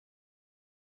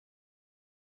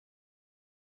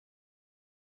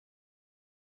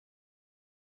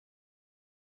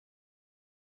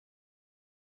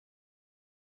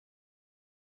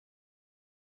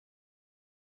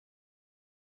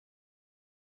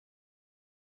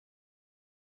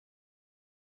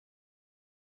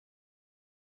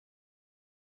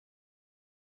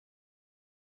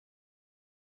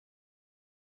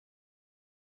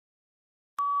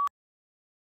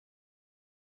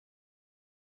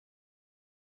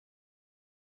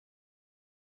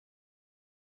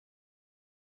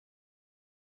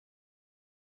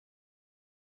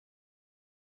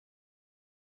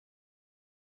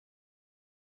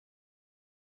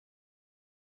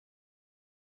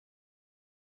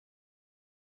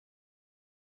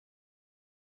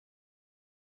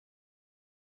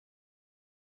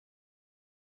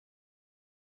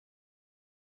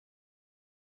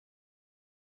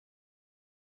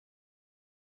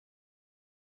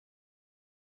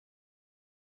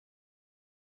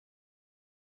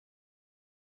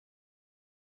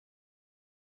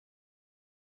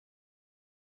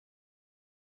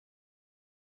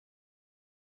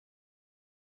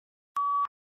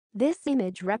This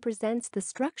image represents the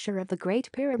structure of the Great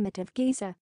Pyramid of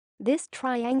Giza. This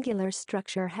triangular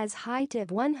structure has height of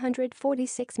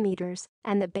 146 meters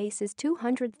and the base is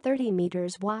 230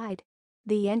 meters wide.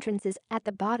 The entrance is at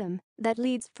the bottom that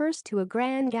leads first to a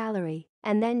grand gallery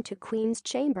and then to Queen's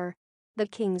Chamber. The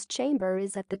King's Chamber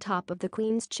is at the top of the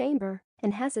Queen's Chamber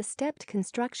and has a stepped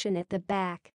construction at the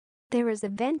back. There is a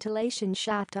ventilation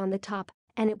shaft on the top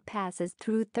and it passes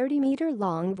through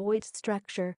 30-meter-long void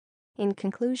structure. In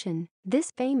conclusion,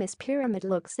 this famous pyramid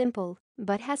looks simple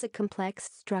but has a complex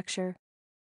structure.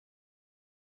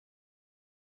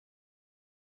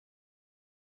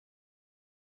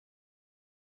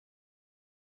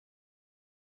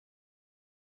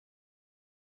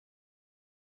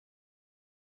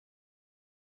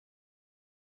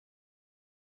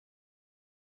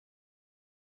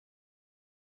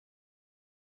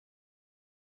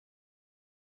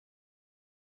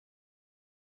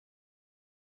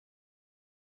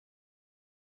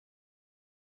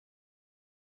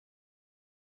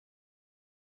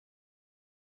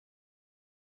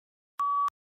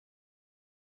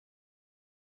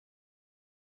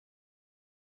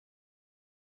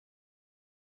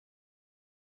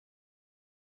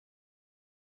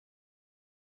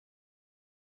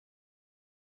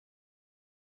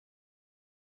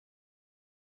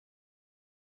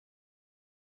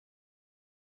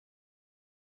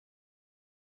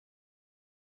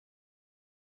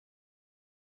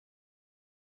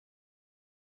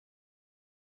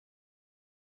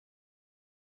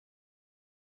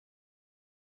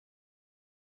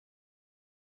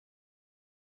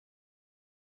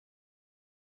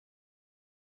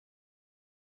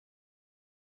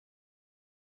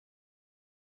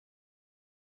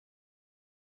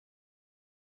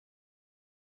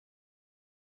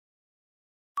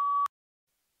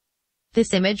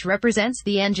 This image represents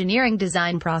the engineering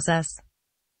design process.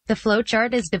 The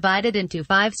flowchart is divided into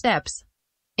 5 steps.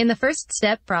 In the first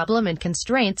step, problem and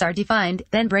constraints are defined,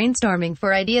 then brainstorming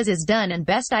for ideas is done and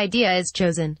best idea is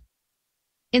chosen.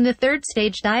 In the third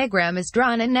stage, diagram is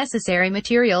drawn and necessary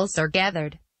materials are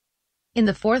gathered. In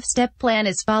the fourth step, plan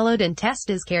is followed and test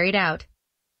is carried out.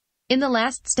 In the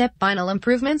last step, final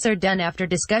improvements are done after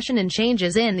discussion and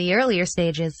changes in the earlier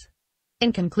stages.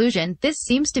 In conclusion, this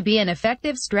seems to be an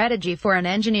effective strategy for an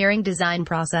engineering design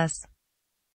process.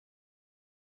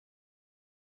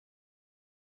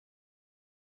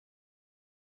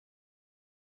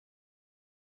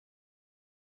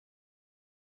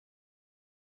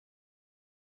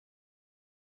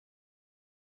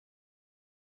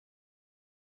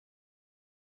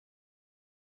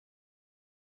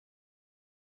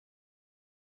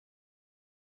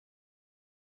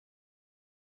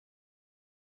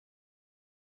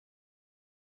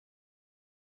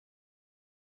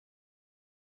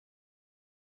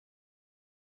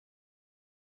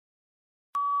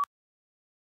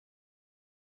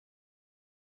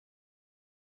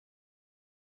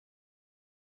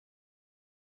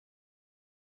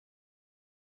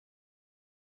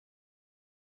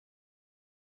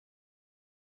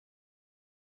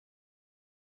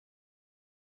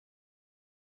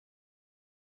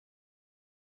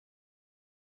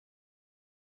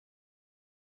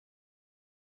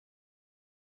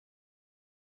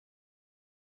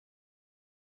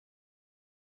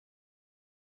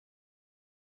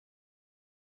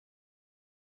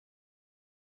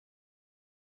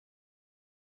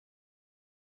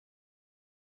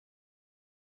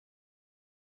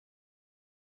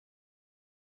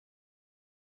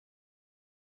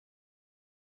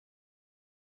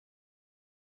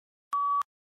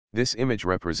 This image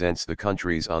represents the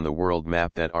countries on the world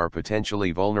map that are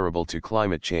potentially vulnerable to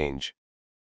climate change.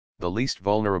 The least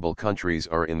vulnerable countries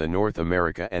are in the North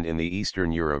America and in the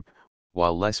Eastern Europe,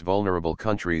 while less vulnerable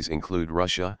countries include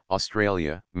Russia,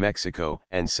 Australia, Mexico,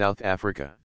 and South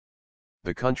Africa.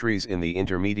 The countries in the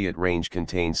intermediate range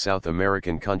contain South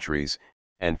American countries,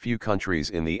 and few countries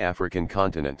in the African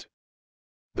continent.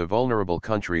 The vulnerable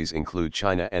countries include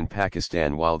China and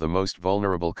Pakistan, while the most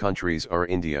vulnerable countries are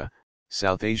India,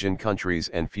 South Asian countries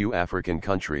and few African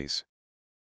countries.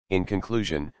 In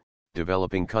conclusion,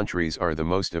 developing countries are the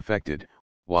most affected,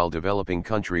 while developing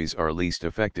countries are least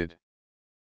affected.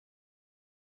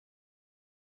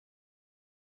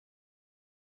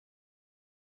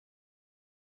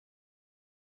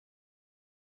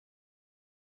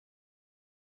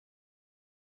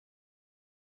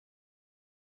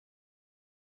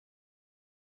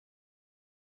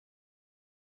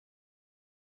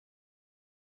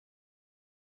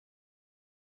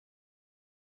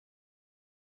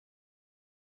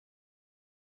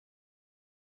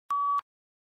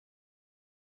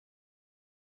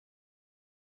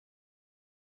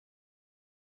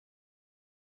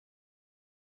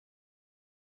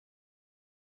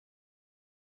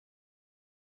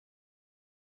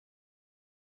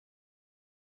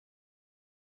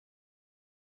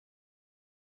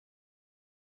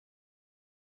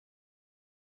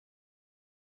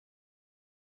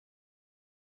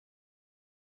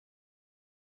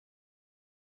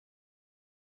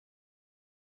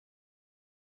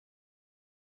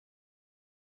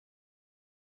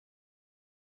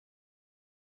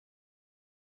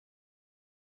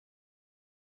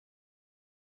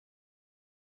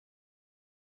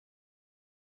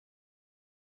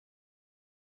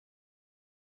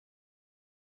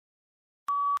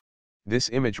 This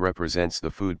image represents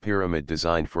the food pyramid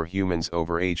designed for humans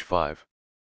over age 5.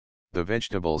 The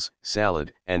vegetables,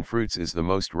 salad, and fruits is the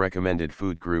most recommended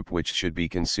food group, which should be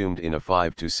consumed in a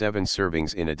 5 to 7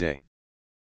 servings in a day.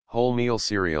 Wholemeal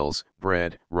cereals,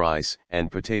 bread, rice,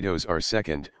 and potatoes are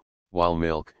second, while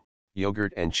milk,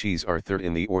 yogurt and cheese are third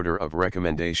in the order of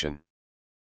recommendation.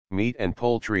 Meat and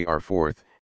poultry are fourth,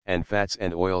 and fats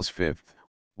and oils fifth,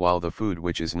 while the food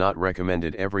which is not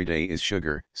recommended every day is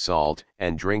sugar, salt,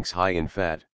 and drinks high in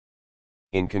fat.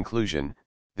 In conclusion,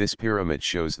 this pyramid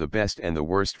shows the best and the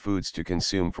worst foods to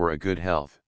consume for a good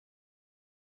health.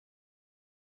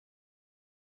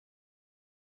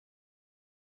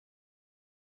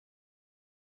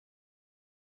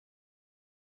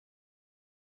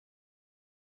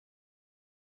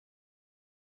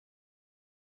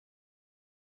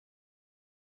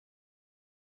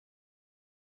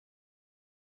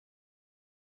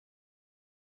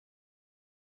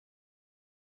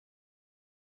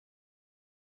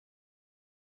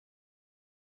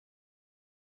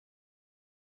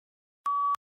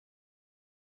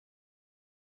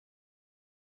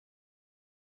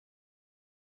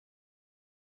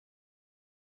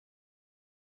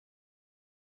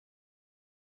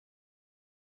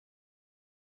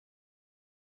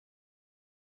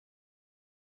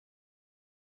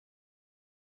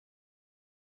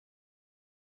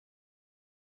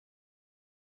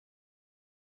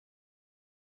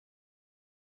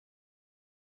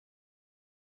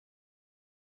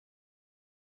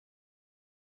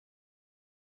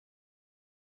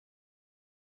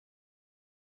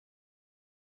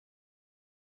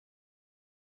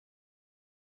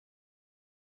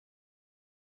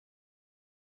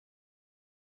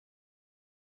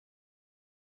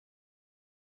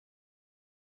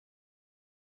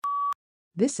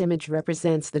 This image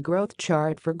represents the growth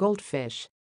chart for goldfish.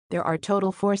 There are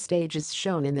total 4 stages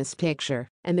shown in this picture,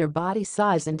 and their body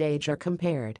size and age are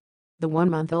compared. The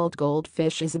 1-month-old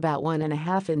goldfish is about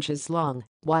 1.5 inches long,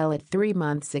 while at 3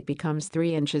 months it becomes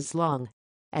 3 inches long.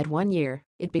 At 1 year,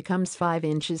 it becomes 5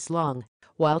 inches long,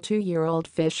 while 2-year-old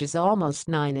fish is almost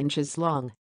 9 inches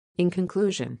long. In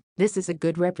conclusion, this is a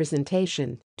good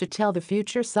representation to tell the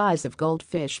future size of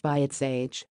goldfish by its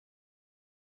age.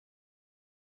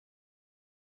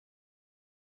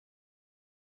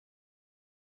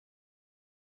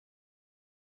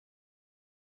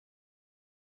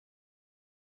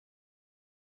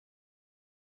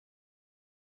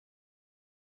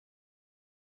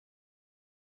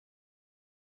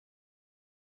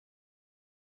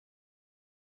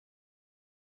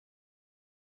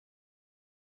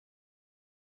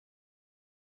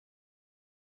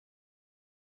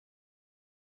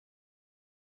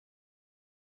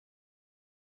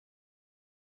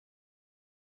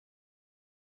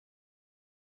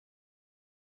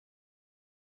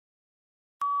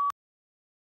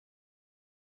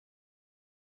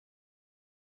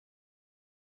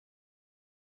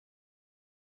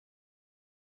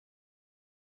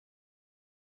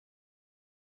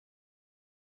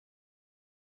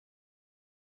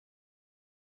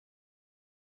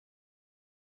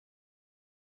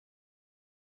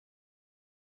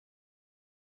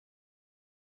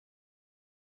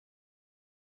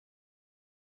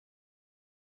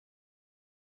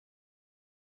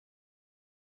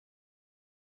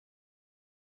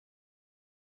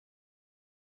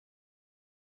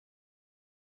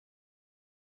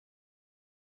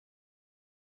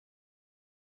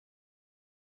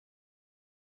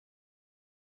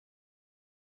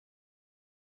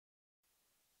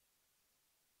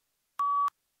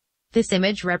 This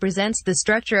image represents the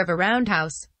structure of a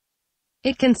roundhouse.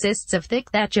 It consists of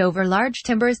thick thatch over large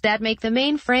timbers that make the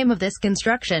main frame of this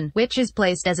construction, which is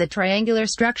placed as a triangular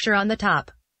structure on the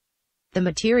top. The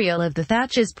material of the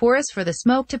thatch is porous for the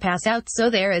smoke to pass out, so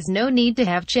there is no need to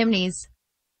have chimneys.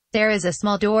 There is a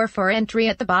small door for entry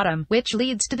at the bottom, which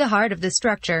leads to the heart of the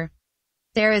structure.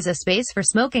 There is a space for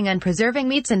smoking and preserving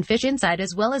meats and fish inside,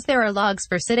 as well as there are logs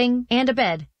for sitting, and a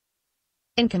bed.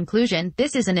 In conclusion,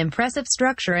 this is an impressive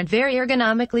structure and very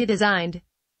ergonomically designed.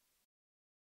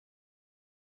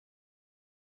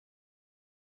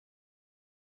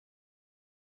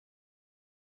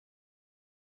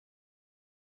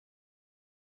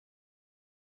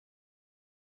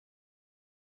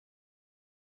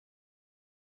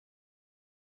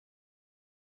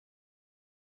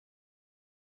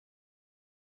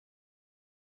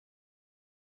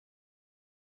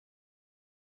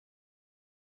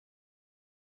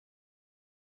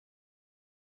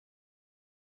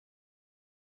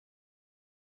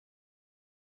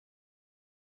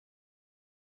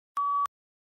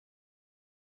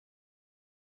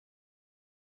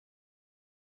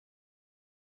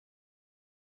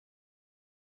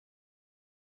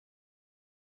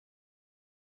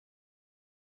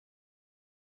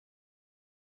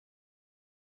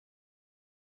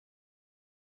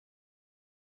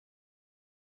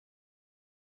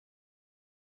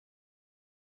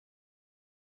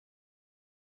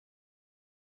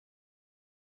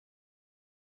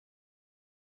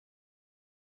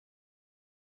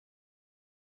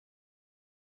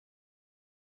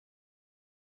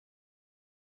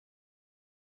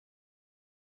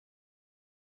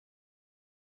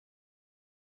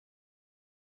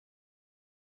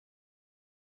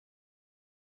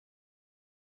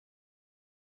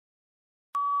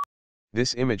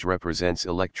 This image represents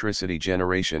electricity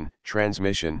generation,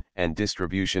 transmission, and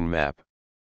distribution map.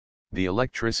 The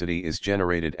electricity is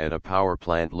generated at a power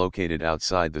plant located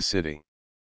outside the city.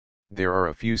 There are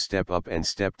a few step-up and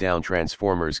step-down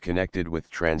transformers connected with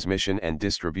transmission and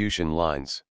distribution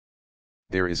lines.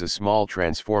 There is a small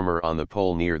transformer on the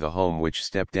pole near the home which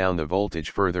step down the voltage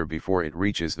further before it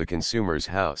reaches the consumer's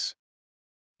house.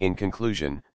 In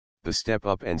conclusion, the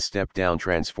step-up and step-down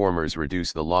transformers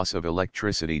reduce the loss of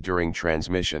electricity during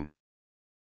transmission.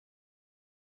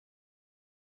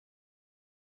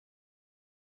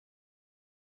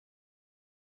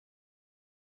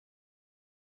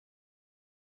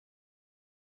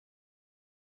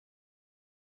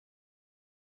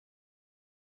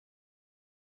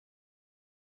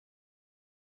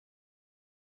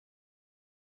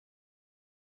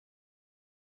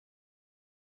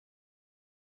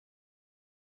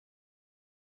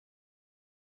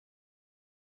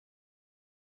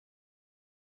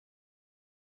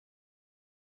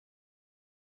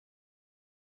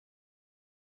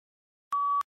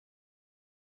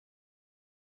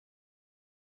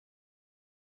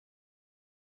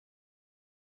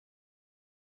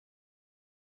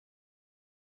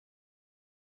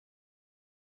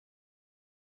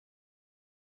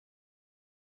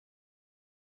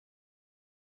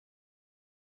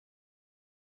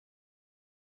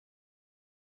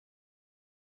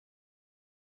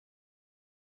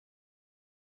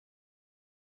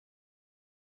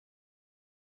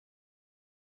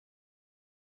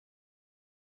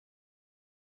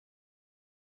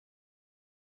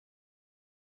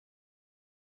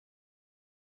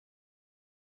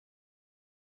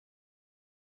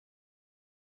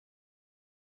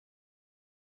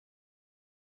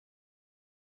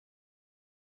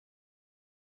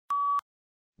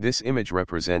 This image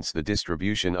represents the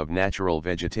distribution of natural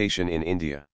vegetation in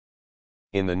India.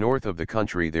 In the north of the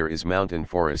country there is mountain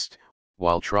forest,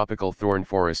 while tropical thorn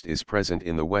forest is present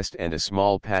in the west and a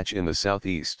small patch in the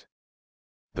southeast.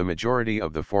 The majority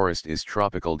of the forest is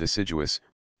tropical deciduous,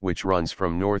 which runs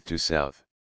from north to south.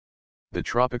 The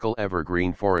tropical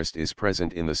evergreen forest is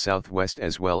present in the southwest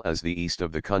as well as the east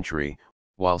of the country,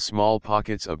 while small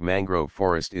pockets of mangrove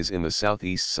forest is in the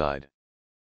southeast side.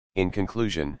 In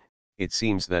conclusion, it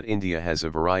seems that India has a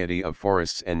variety of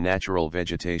forests and natural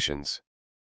vegetations.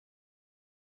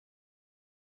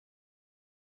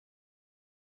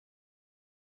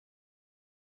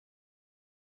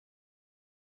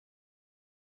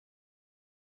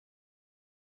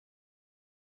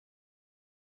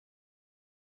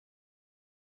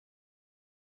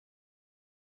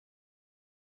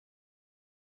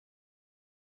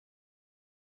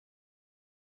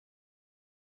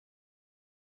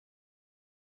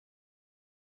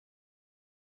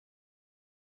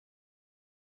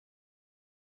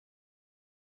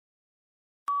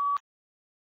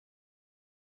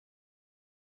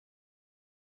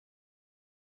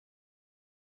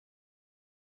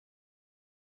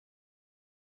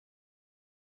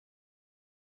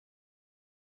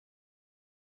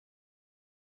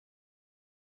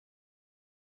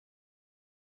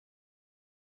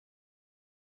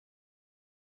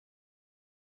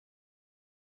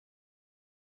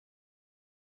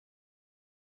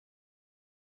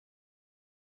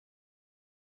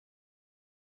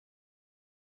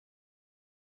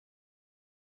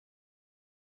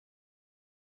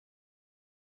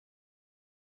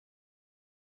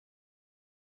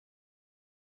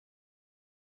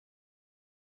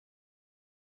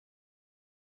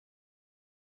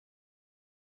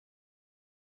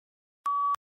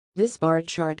 This bar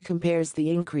chart compares the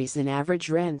increase in average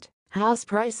rent, house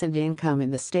price and income in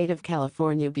the state of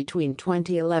California between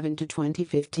 2011 to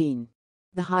 2015.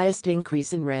 The highest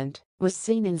increase in rent was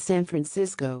seen in San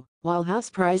Francisco, while house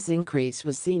price increase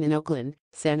was seen in Oakland,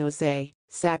 San Jose,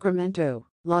 Sacramento,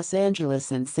 Los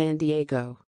Angeles and San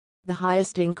Diego. The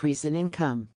highest increase in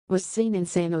income was seen in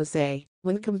San Jose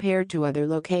when compared to other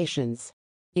locations.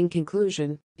 In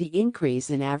conclusion, the increase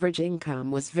in average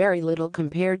income was very little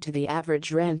compared to the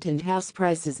average rent and house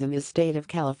prices in the state of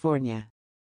California.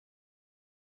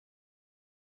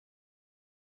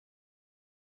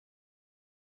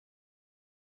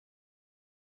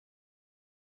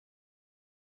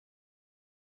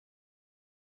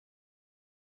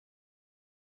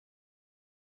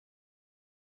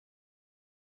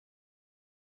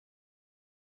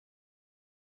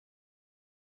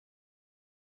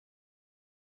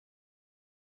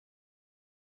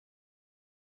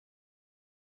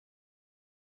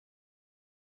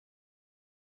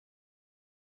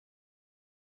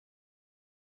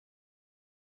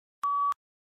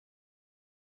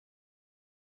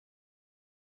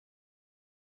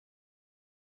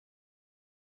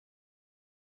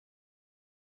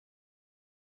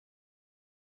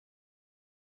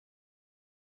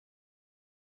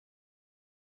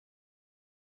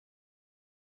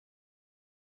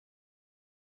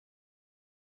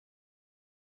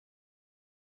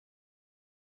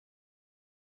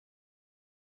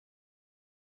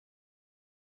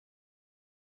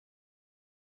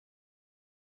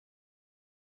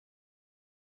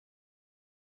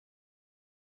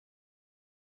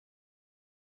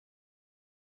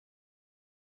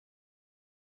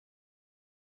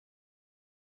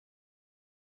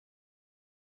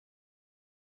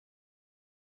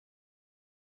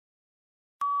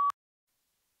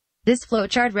 This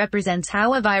flowchart represents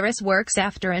how a virus works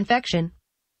after infection.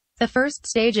 The first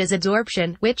stage is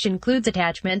adsorption, which includes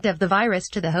attachment of the virus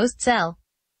to the host cell.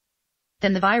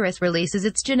 Then the virus releases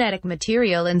its genetic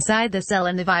material inside the cell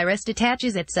and the virus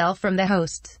detaches itself from the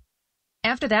host.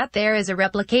 After that, there is a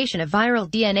replication of viral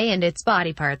DNA and its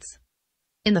body parts.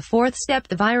 In the fourth step,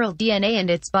 the viral DNA and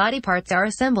its body parts are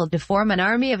assembled to form an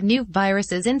army of new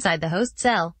viruses inside the host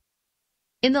cell.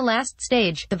 In the last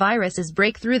stage, the viruses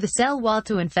break through the cell wall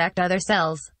to infect other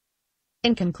cells.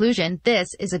 In conclusion, this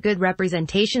is a good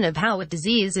representation of how a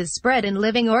disease is spread in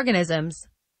living organisms.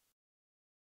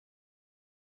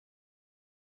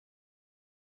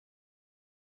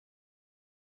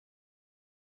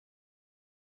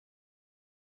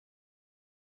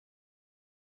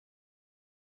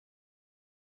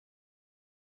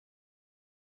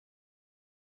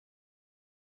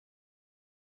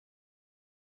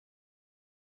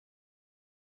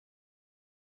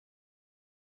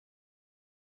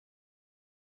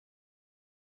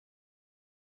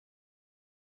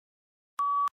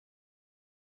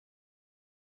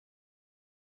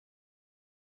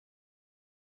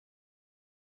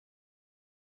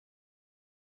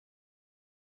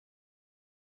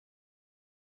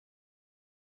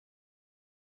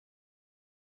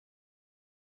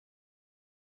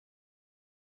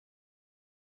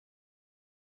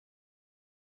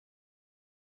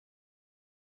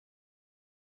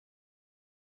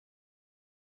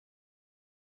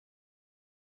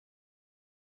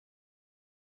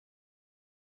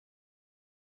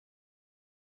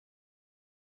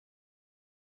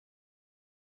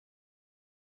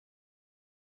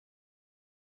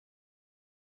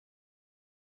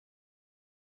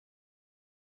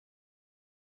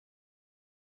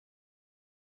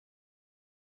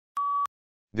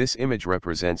 This image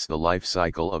represents the life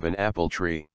cycle of an apple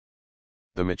tree.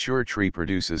 The mature tree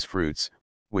produces fruits,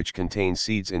 which contain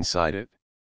seeds inside it.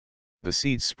 The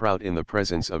seeds sprout in the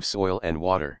presence of soil and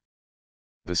water.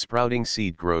 The sprouting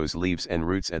seed grows leaves and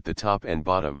roots at the top and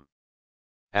bottom.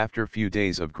 After few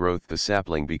days of growth, the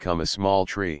sapling becomes a small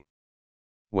tree.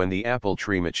 When the apple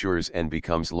tree matures and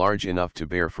becomes large enough to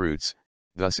bear fruits,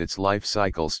 thus its life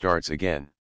cycle starts again.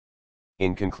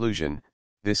 In conclusion,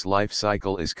 this life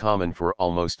cycle is common for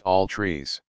almost all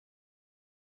trees.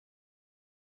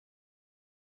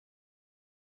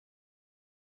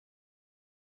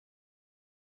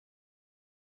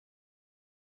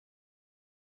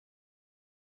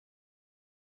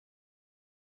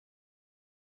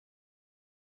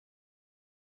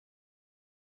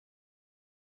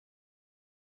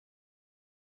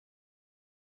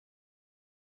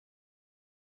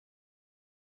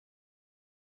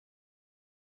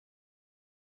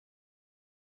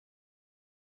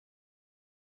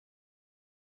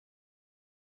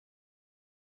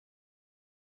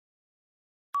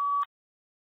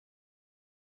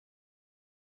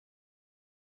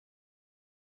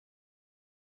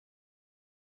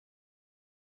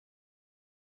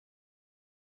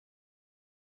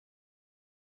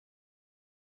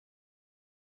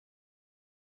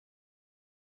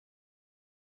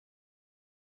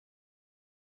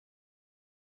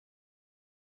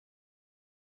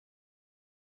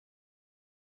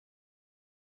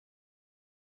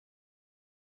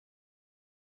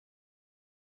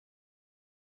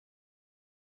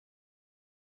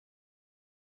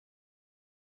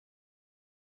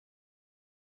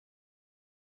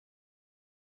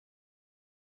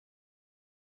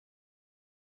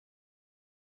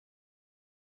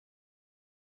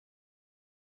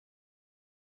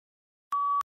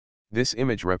 This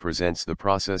image represents the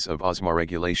process of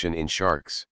osmoregulation in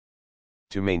sharks.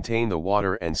 To maintain the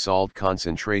water and salt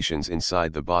concentrations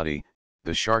inside the body,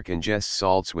 the shark ingests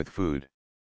salts with food.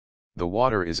 The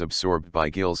water is absorbed by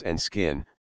gills and skin.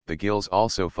 The gills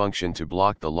also function to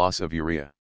block the loss of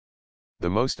urea. The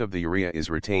most of the urea is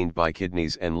retained by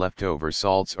kidneys and leftover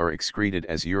salts are excreted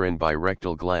as urine by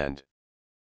rectal gland.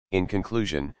 In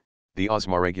conclusion, the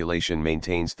osmoregulation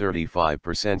maintains 35%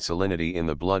 salinity in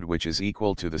the blood, which is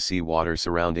equal to the seawater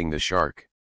surrounding the shark.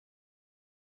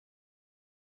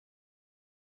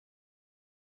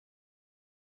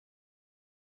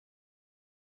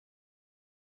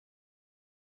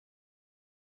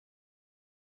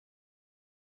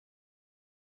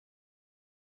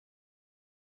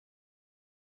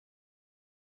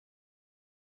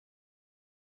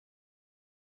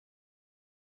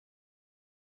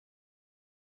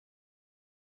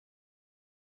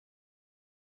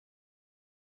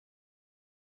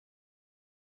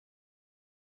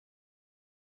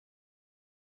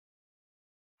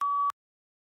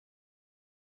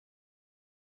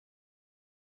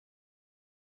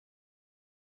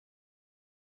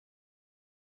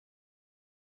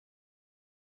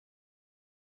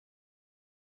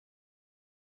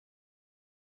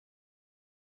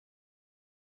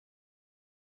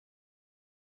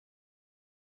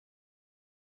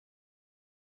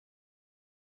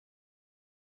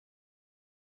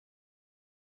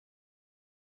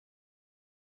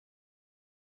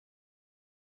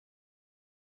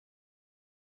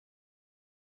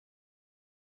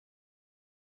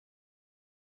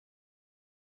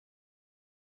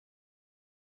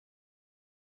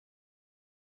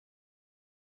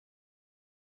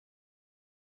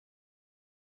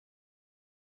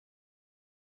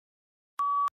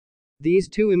 These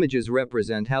two images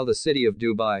represent how the city of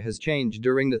Dubai has changed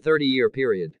during the 30-year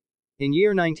period. In year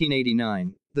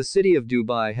 1989, the city of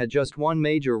Dubai had just one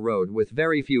major road with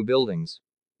very few buildings.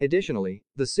 Additionally,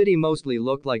 the city mostly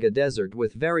looked like a desert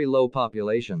with very low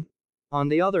population. On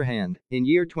the other hand, in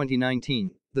year 2019,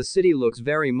 the city looks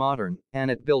very modern, and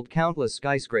it built countless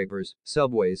skyscrapers,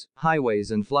 subways,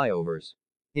 highways and flyovers.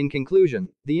 In conclusion,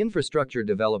 the infrastructure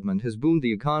development has boomed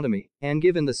the economy and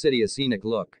given the city a scenic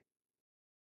look.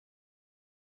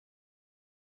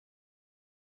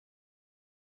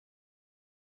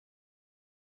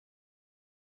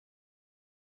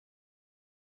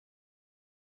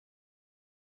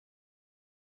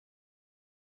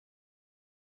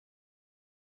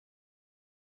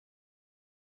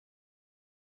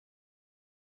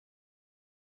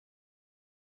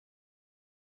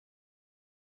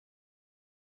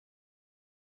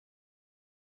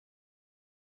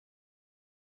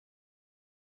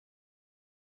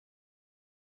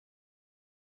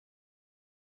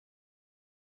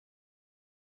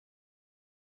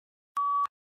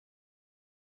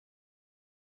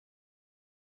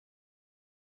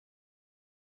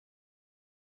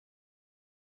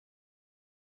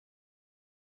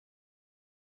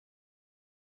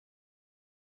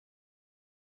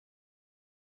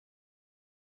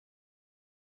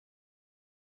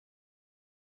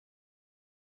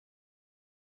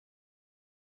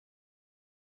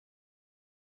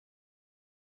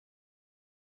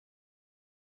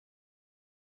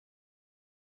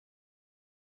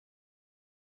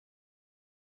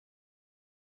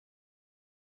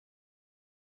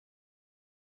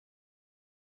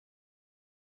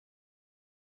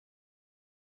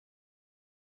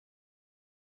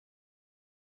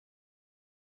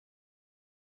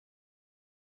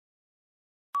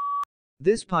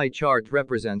 This pie chart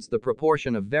represents the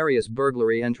proportion of various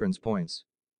burglary entrance points.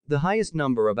 The highest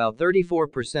number, about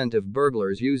 34% of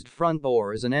burglars, used front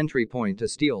door as an entry point to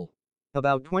steal.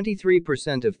 About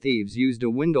 23% of thieves used a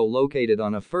window located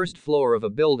on a first floor of a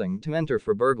building to enter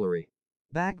for burglary.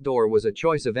 Back door was a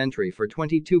choice of entry for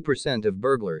 22% of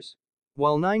burglars.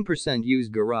 While 9%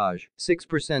 used garage,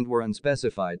 6% were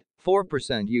unspecified,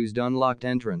 4% used unlocked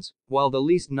entrance, while the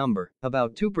least number,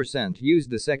 about 2%, used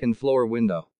the second floor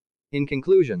window. In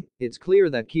conclusion, it's clear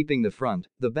that keeping the front,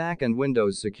 the back and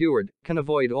windows secured can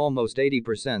avoid almost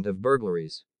 80% of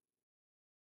burglaries.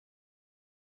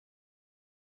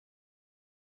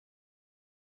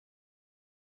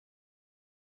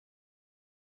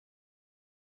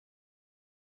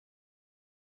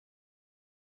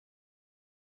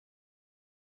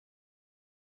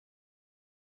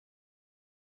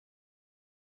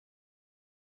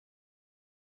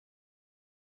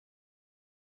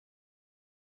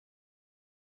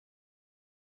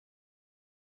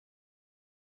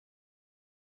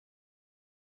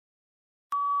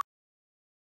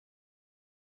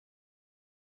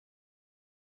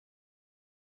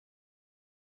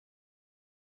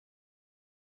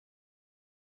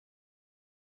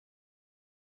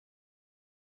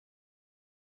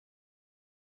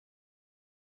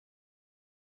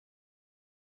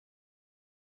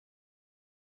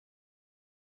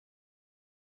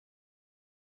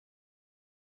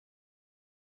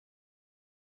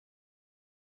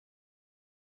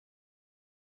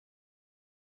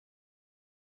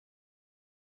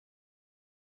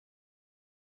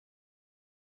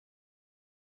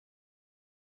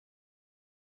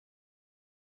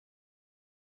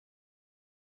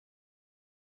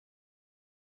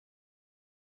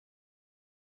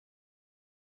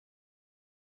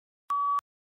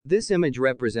 This image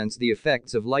represents the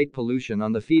effects of light pollution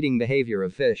on the feeding behavior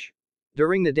of fish.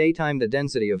 During the daytime the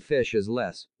density of fish is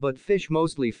less, but fish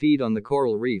mostly feed on the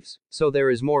coral reefs, so there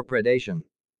is more predation.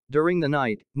 During the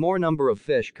night, more number of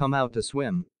fish come out to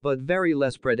swim, but very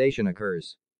less predation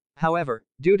occurs. However,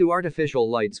 due to artificial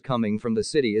lights coming from the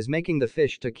city is making the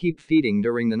fish to keep feeding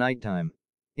during the nighttime.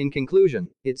 In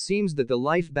conclusion, it seems that the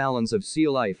life balance of sea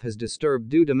life has disturbed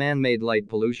due to man-made light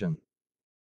pollution.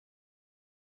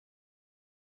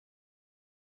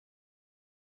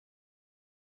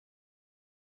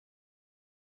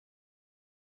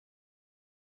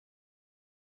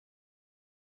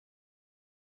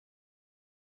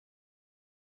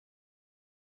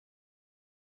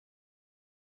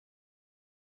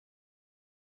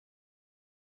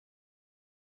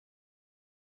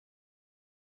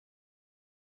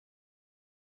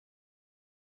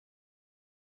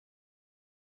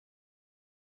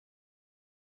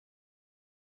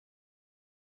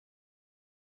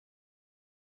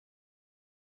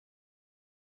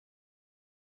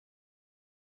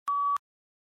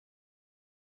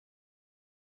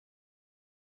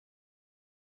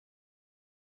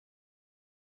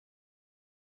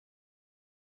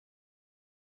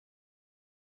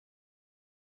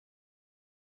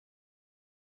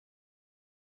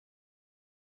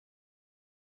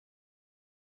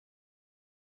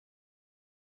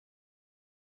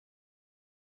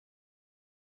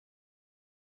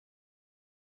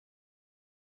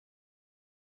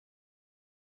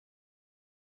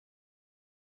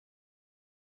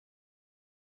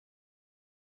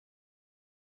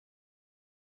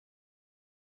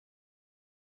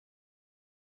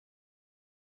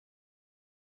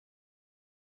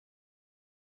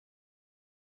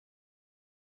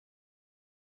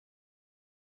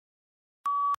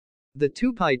 The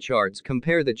two pie charts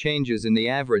compare the changes in the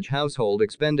average household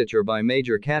expenditure by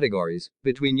major categories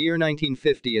between year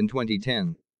 1950 and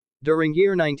 2010. During year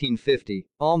 1950,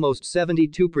 almost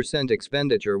 72%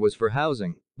 expenditure was for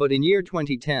housing, but in year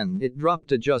 2010 it dropped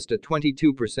to just at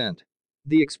 22%.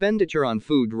 The expenditure on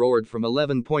food roared from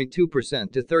 11.2% to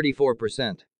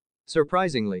 34%.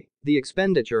 Surprisingly, the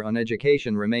expenditure on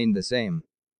education remained the same.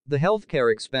 The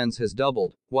healthcare expense has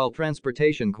doubled, while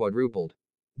transportation quadrupled.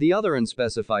 The other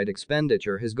unspecified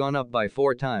expenditure has gone up by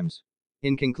 4 times.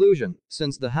 In conclusion,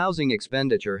 since the housing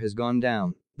expenditure has gone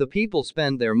down, the people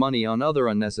spend their money on other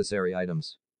unnecessary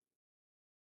items.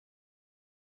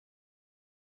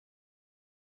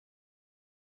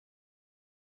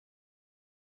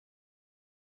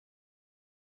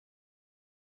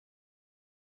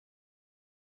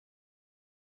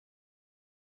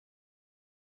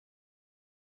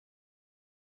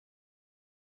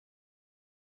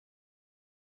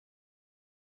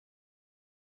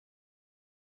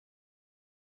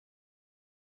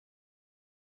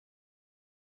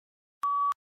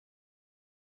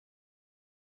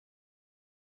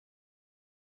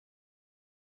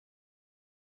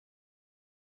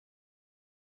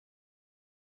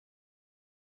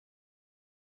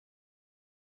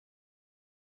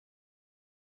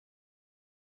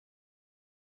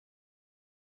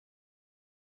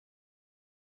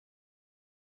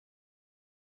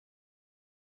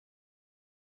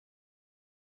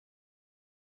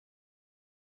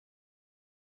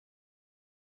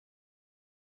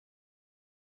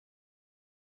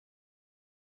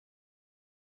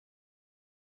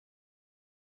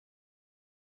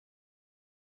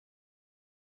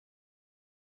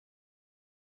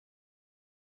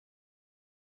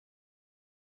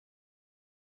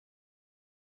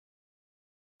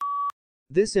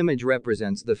 This image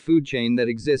represents the food chain that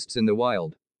exists in the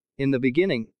wild. In the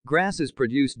beginning, grass is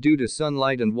produced due to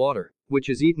sunlight and water, which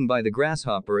is eaten by the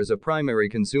grasshopper as a primary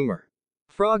consumer.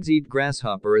 Frogs eat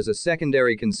grasshopper as a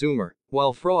secondary consumer,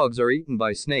 while frogs are eaten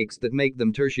by snakes that make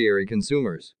them tertiary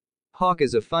consumers. Hawk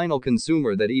is a final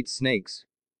consumer that eats snakes.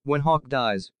 When hawk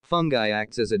dies, fungi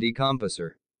acts as a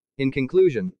decomposer. In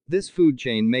conclusion, this food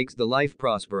chain makes the life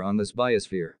prosper on this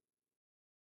biosphere.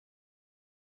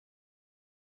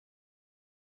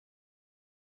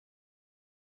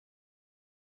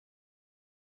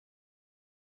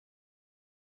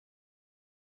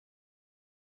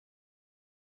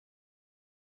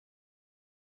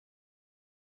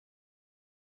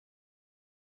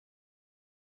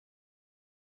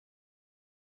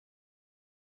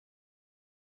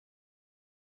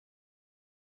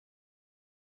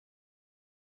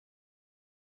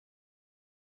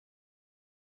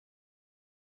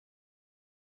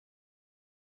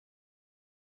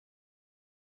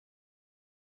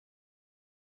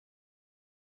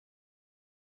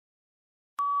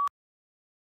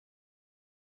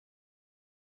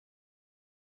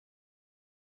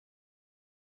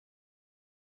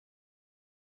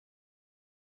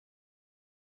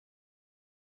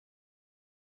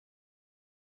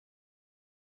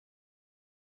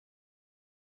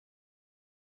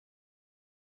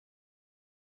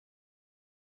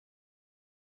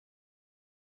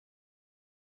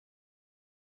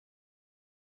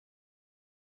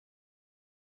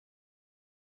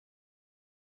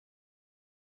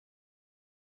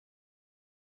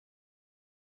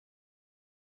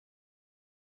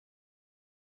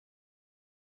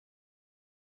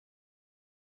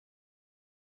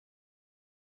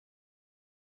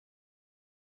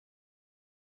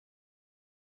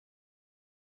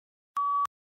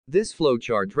 This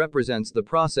flowchart represents the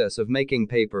process of making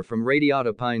paper from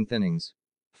radiata pine thinnings.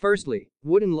 Firstly,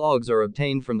 wooden logs are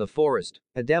obtained from the forest.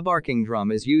 A debarking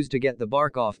drum is used to get the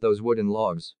bark off those wooden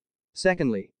logs.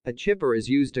 Secondly, a chipper is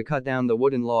used to cut down the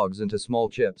wooden logs into small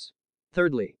chips.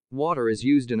 Thirdly, water is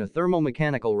used in a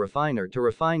thermomechanical refiner to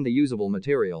refine the usable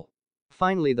material.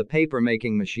 Finally, the paper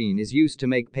making machine is used to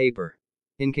make paper.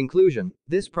 In conclusion,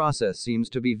 this process seems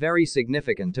to be very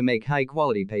significant to make high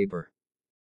quality paper.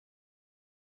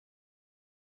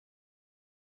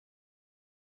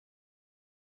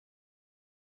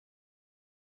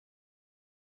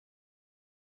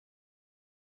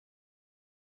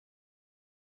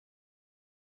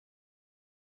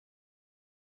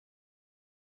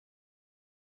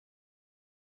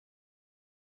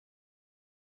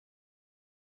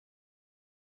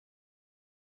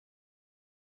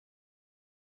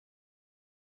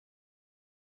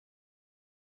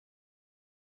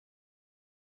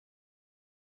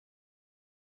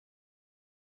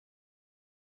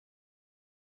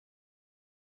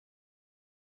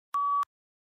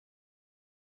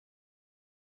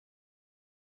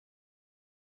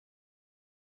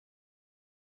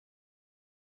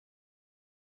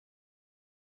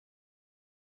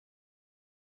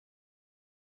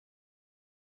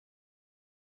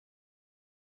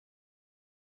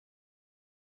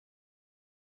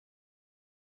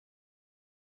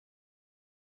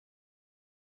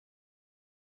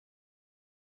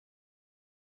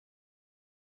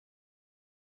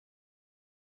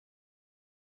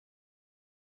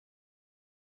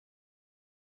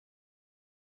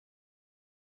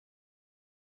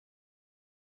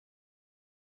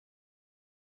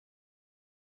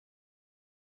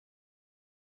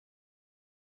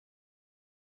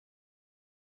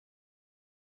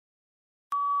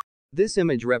 This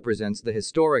image represents the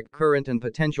historic, current, and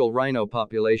potential rhino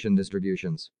population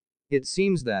distributions. It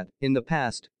seems that, in the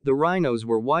past, the rhinos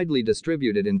were widely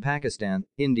distributed in Pakistan,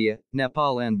 India,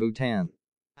 Nepal, and Bhutan.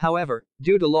 However,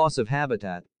 due to loss of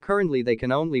habitat, currently they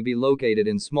can only be located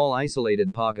in small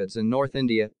isolated pockets in North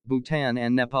India, Bhutan,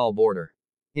 and Nepal border.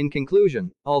 In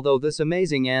conclusion, although this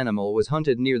amazing animal was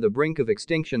hunted near the brink of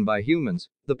extinction by humans,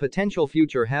 the potential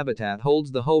future habitat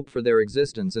holds the hope for their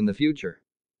existence in the future.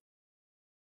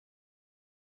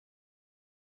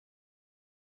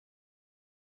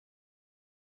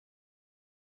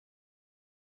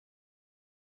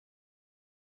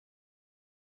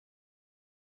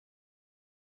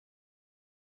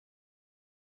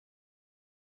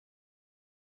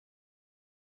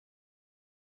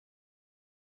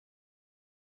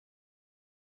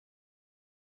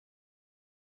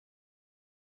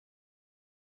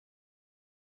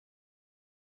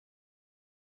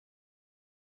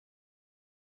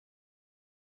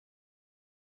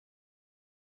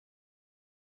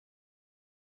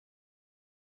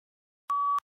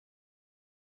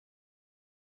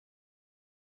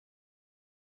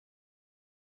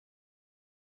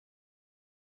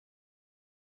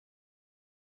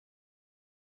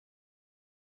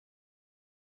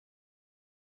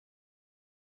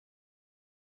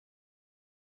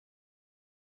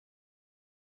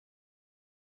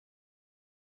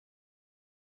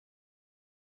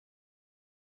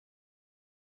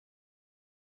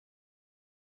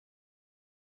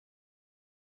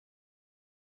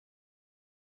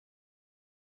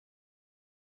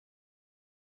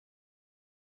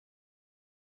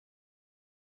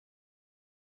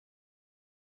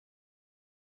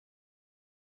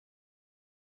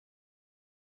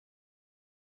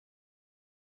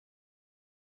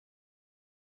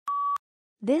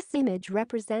 This image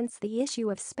represents the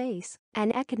issue of space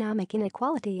and economic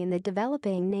inequality in the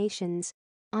developing nations.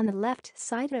 On the left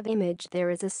side of image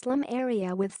there is a slum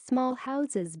area with small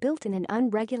houses built in an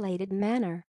unregulated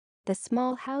manner. The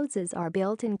small houses are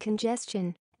built in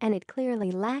congestion, and it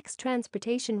clearly lacks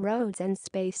transportation roads and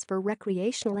space for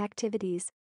recreational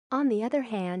activities. On the other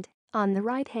hand, on the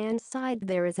right-hand side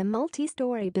there is a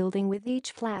multi-story building with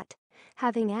each flat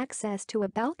having access to a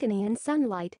balcony and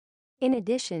sunlight. In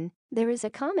addition, there is a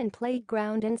common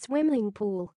playground and swimming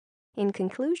pool. In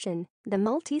conclusion, the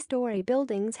multi-story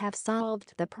buildings have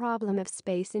solved the problem of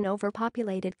space in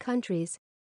overpopulated countries.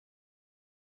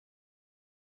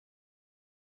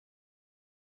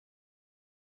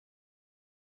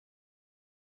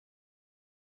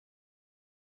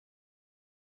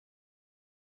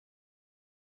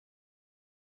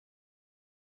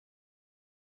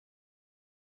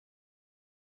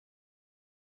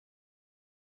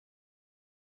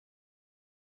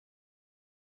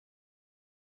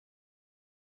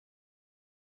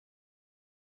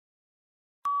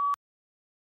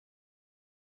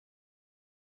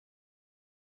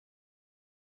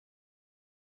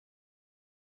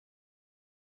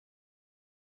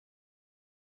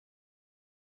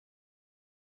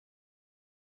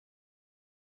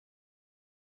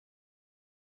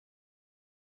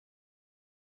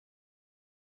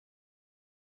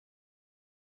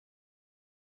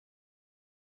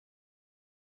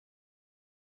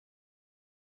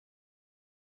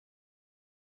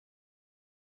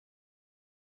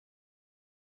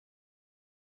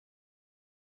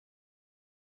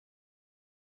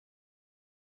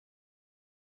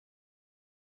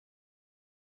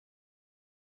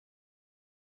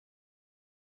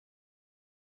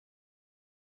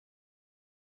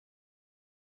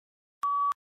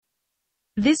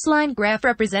 This line graph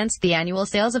represents the annual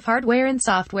sales of hardware and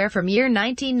software from year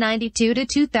 1992 to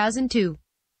 2002.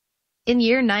 In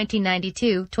year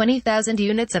 1992, 20,000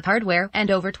 units of hardware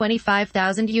and over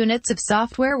 25,000 units of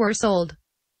software were sold.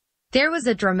 There was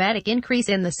a dramatic increase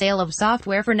in the sale of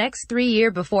software for next 3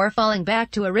 years before falling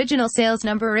back to original sales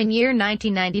number in year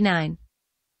 1999.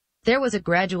 There was a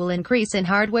gradual increase in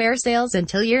hardware sales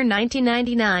until year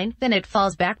 1999, then it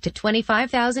falls back to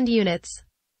 25,000 units.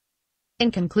 In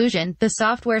conclusion, the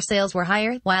software sales were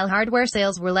higher, while hardware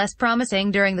sales were less promising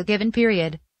during the given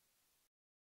period.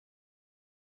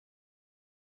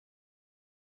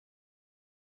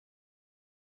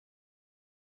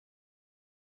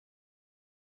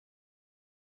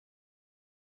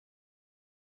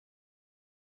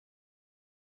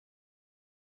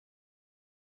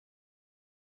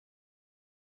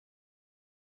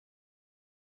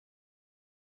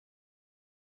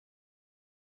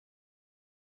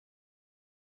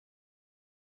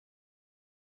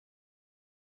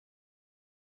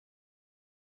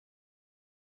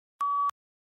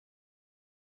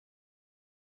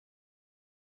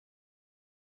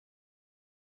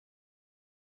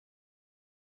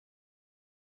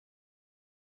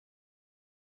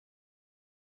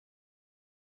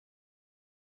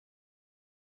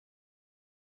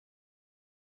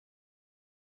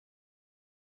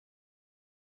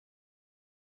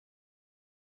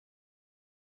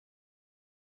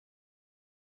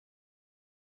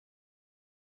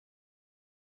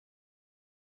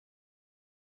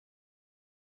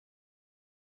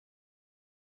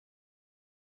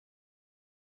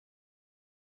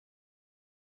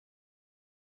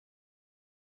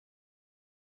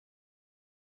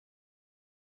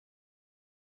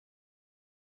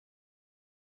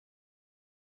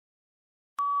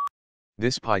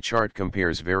 This pie chart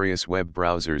compares various web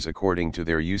browsers according to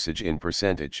their usage in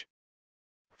percentage.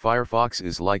 Firefox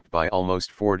is liked by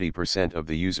almost 40% of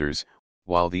the users,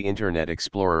 while the Internet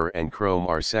Explorer and Chrome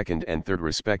are second and third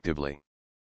respectively.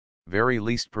 Very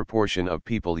least proportion of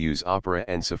people use Opera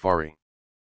and Safari.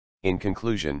 In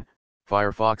conclusion,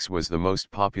 Firefox was the most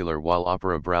popular while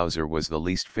Opera browser was the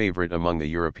least favorite among the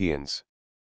Europeans.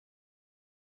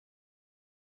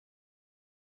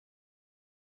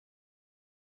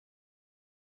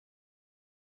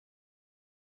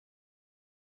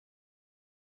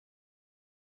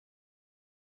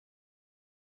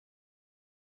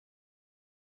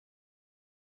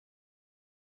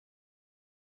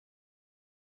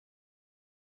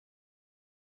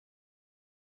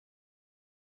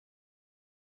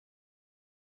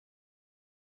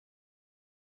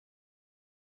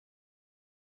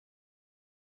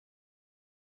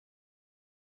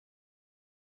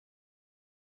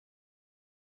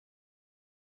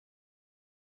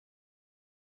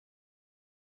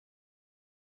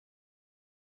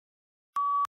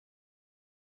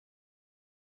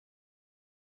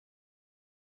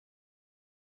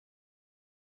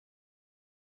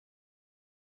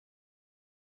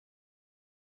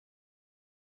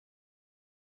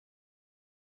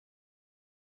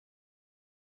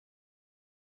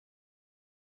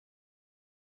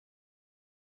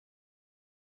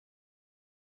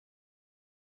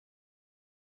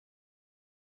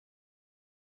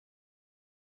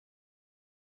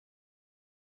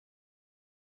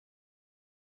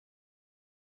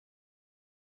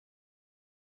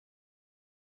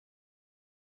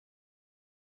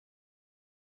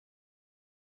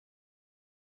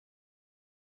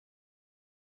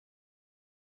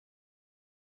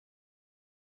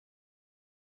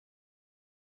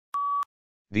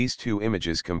 These two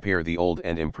images compare the old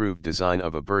and improved design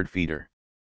of a bird feeder.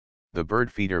 The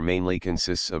bird feeder mainly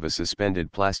consists of a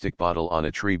suspended plastic bottle on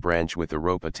a tree branch with a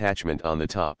rope attachment on the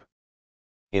top.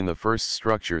 In the first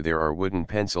structure there are wooden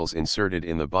pencils inserted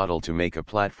in the bottle to make a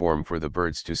platform for the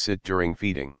birds to sit during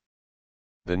feeding.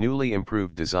 The newly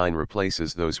improved design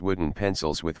replaces those wooden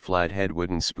pencils with flathead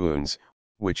wooden spoons,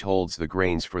 which holds the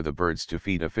grains for the birds to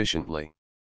feed efficiently.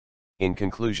 In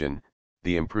conclusion,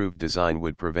 the improved design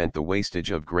would prevent the wastage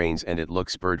of grains and it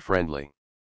looks bird-friendly.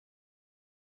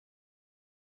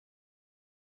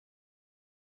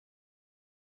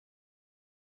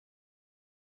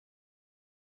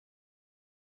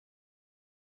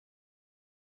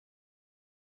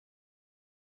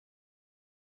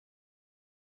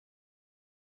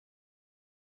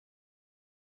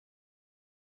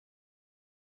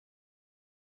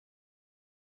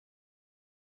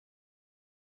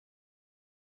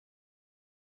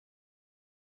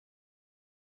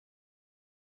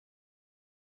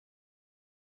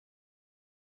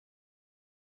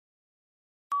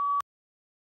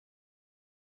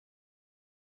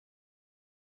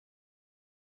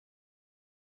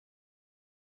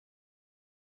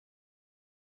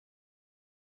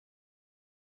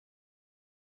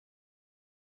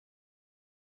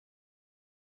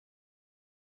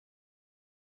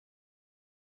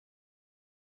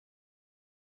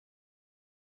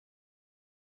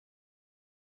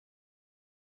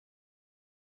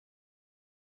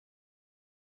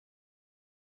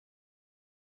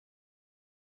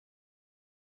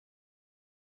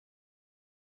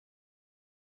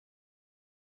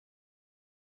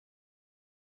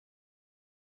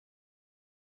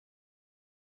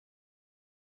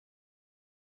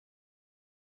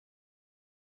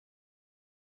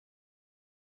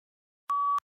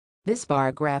 This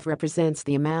bar graph represents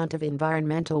the amount of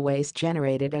environmental waste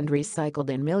generated and recycled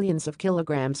in millions of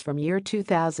kilograms from year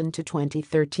 2000 to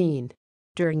 2013.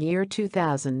 During year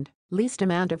 2000, least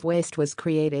amount of waste was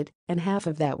created, and half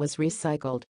of that was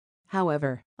recycled.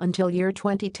 However, until year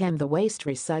 2010 the waste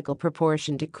recycle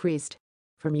proportion decreased.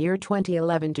 From year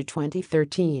 2011 to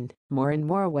 2013, more and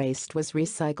more waste was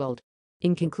recycled.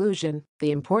 In conclusion, the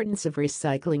importance of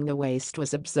recycling the waste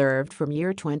was observed from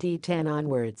year 2010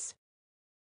 onwards.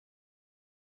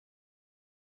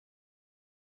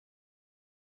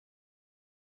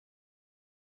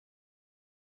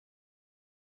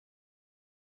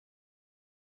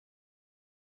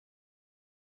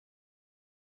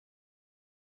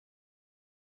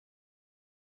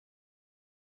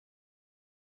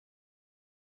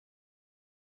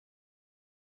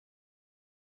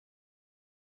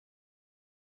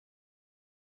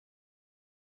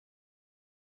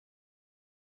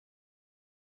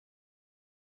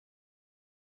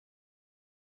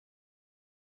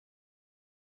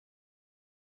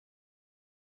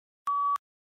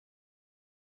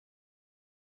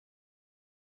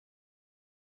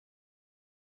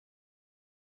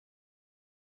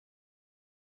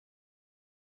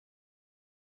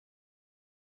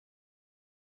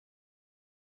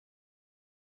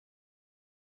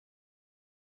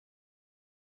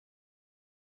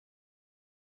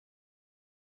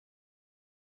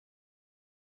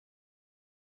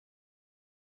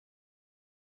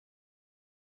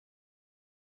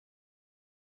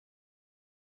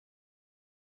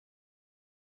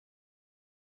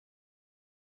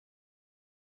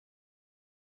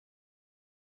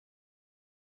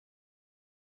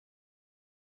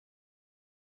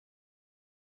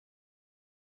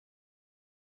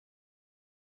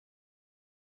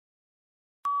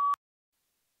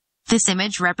 This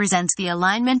image represents the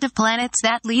alignment of planets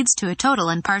that leads to a total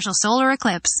and partial solar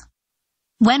eclipse.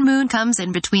 When moon comes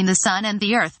in between the sun and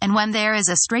the earth and when there is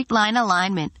a straight line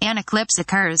alignment, an eclipse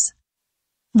occurs.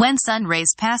 When sun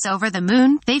rays pass over the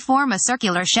moon, they form a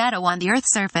circular shadow on the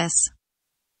earth's surface.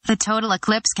 The total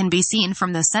eclipse can be seen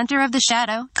from the center of the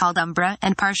shadow, called umbra,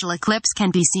 and partial eclipse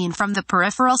can be seen from the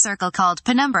peripheral circle called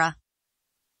penumbra.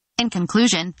 In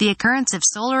conclusion, the occurrence of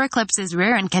solar eclipse is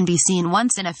rare and can be seen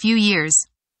once in a few years.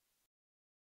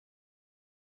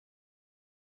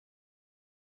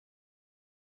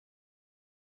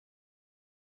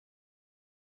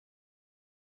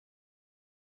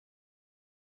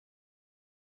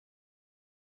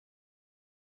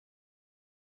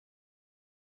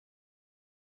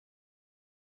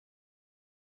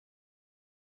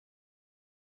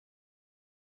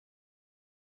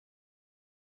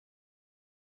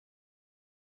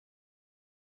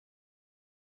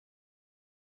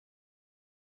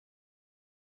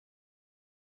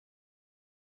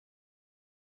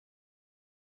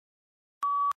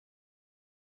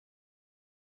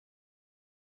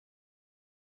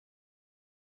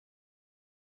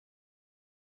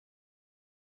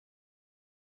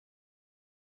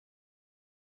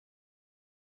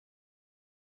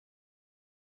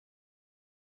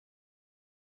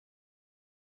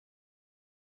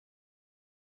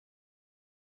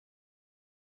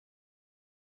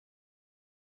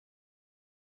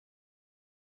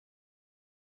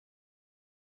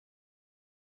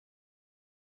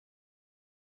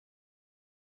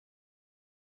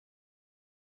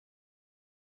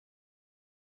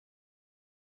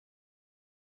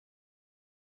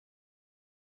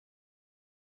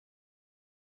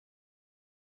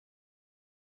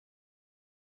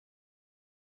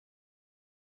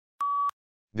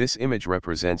 This image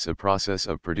represents a process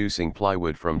of producing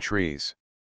plywood from trees.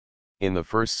 In the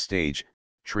first stage,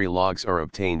 tree logs are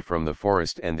obtained from the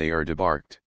forest and they are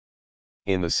debarked.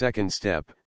 In the second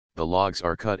step, the logs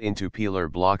are cut into peeler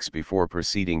blocks before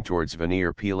proceeding towards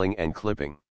veneer peeling and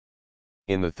clipping.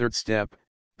 In the third step,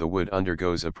 the wood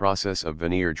undergoes a process of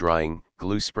veneer drying,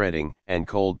 glue spreading, and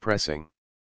cold pressing.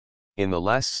 In the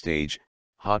last stage,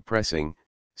 hot pressing,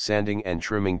 sanding and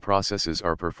trimming processes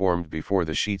are performed before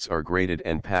the sheets are graded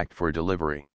and packed for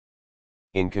delivery.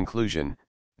 In conclusion,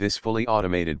 this fully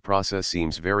automated process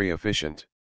seems very efficient.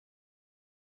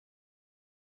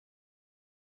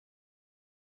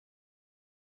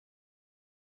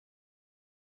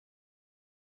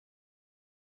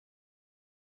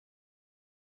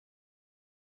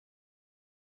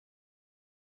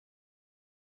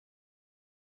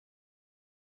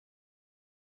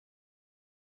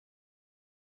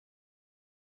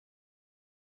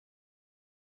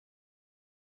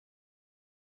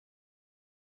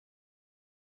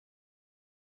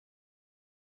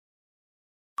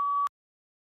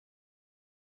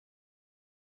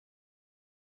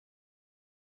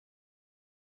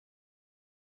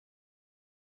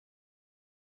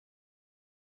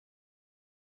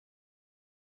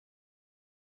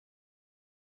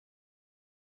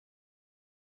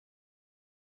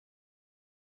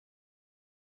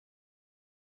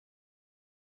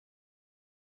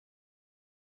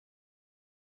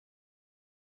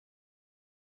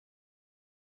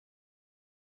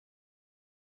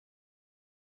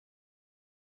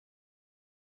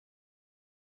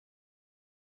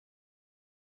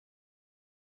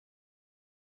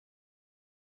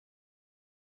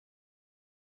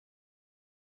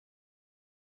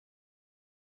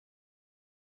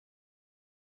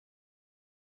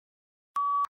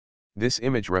 This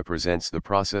image represents the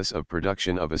process of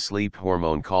production of a sleep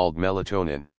hormone called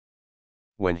melatonin.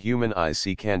 When human eyes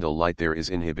see candlelight there is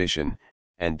inhibition,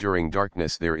 and during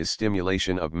darkness there is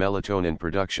stimulation of melatonin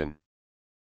production.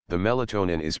 The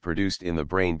melatonin is produced in the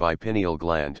brain by pineal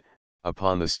gland,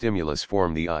 upon the stimulus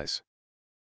form the eyes.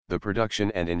 The production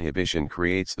and inhibition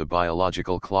creates the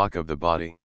biological clock of the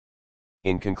body.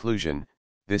 In conclusion,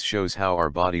 this shows how our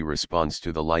body responds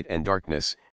to the light and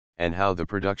darkness, and how the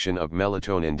production of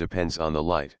melatonin depends on the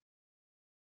light.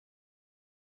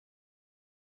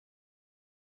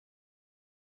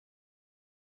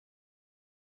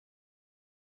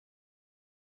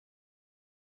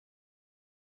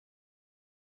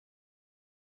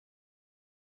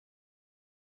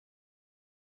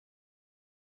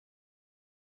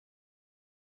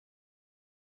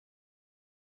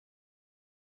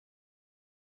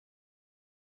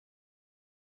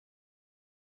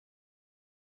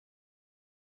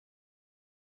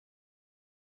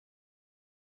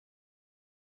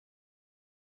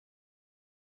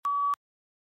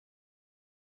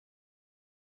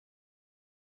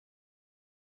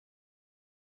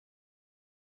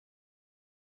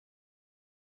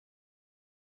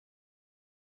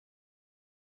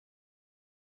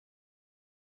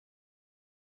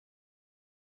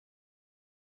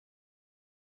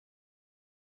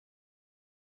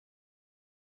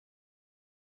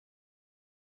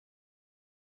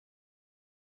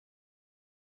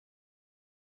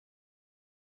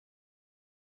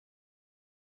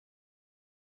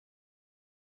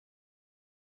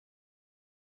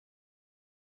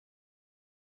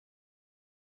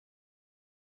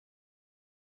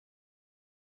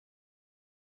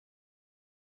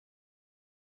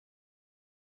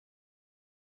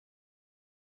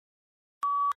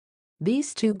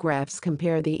 These two graphs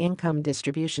compare the income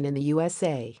distribution in the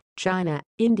USA, China,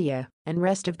 India, and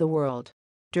rest of the world.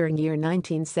 During year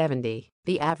 1970,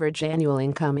 the average annual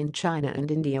income in China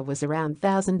and India was around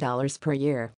 $1,000 per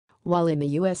year, while in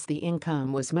the US the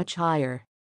income was much higher.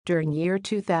 During year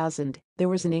 2000, there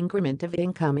was an increment of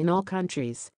income in all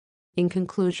countries. In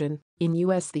conclusion, in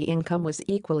US the income was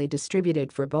equally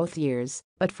distributed for both years,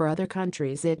 but for other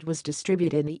countries it was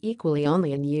distributed equally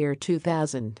only in year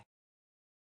 2000.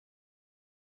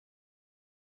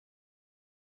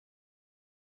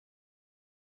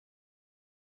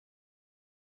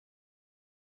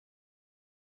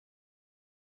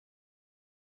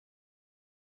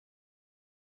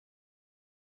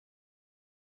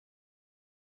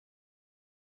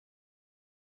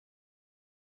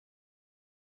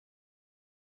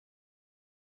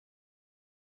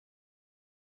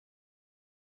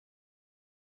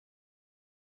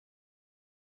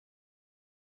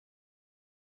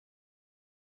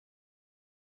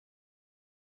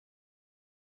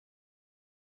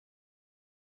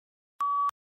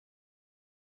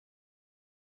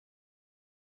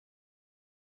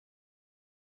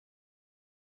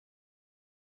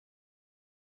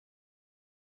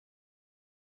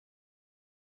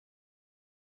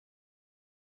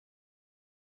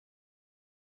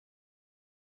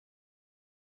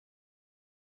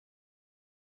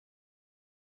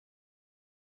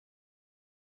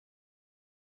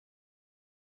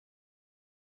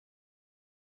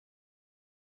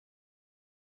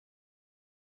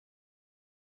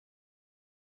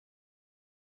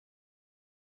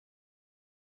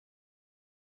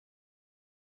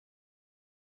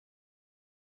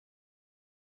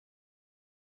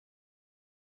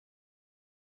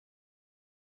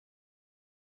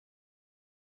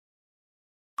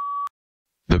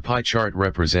 The pie chart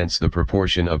represents the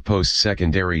proportion of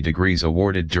post-secondary degrees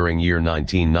awarded during year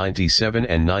 1997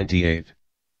 and 98.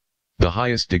 The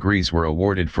highest degrees were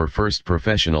awarded for first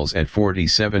professionals at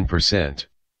 47%.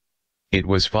 It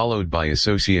was followed by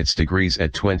associate's degrees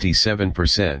at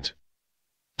 27%.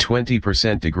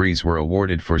 20% degrees were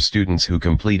awarded for students who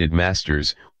completed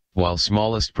master's, while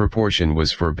smallest proportion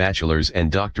was for bachelor's and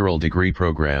doctoral degree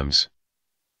programs.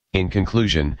 In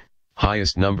conclusion,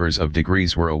 highest numbers of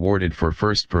degrees were awarded for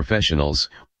first professionals,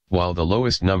 while the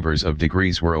lowest numbers of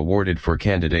degrees were awarded for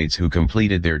candidates who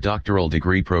completed their doctoral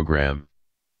degree program.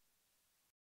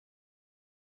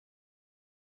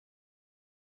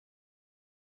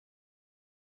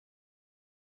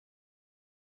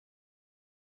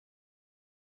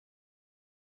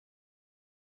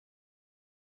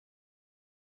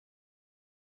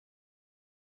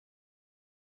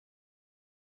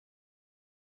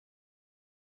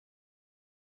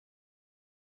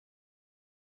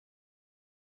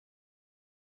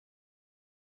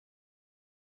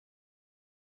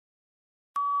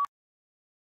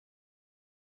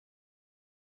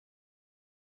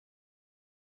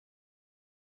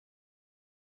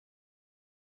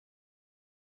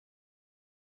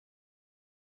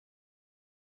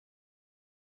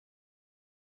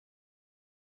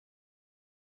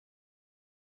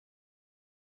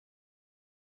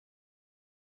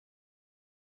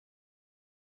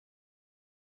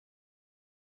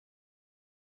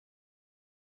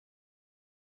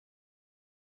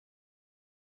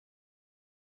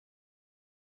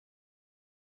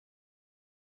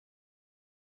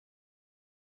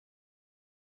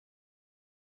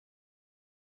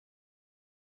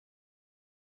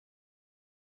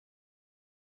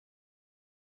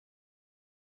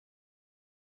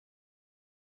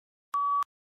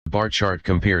 The bar chart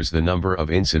compares the number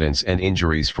of incidents and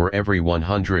injuries for every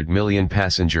 100 million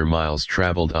passenger miles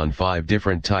traveled on 5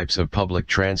 different types of public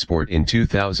transport in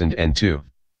 2002.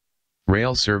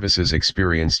 Rail services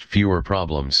experienced fewer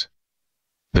problems.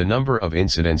 The number of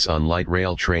incidents on light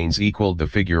rail trains equaled the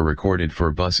figure recorded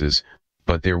for buses,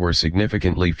 but there were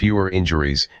significantly fewer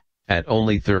injuries, at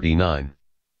only 39.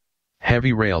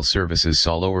 Heavy rail services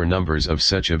saw lower numbers of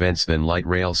such events than light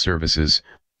rail services,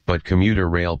 but commuter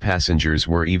rail passengers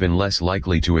were even less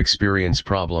likely to experience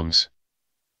problems.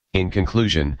 In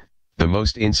conclusion, the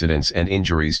most incidents and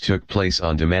injuries took place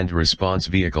on demand response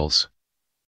vehicles.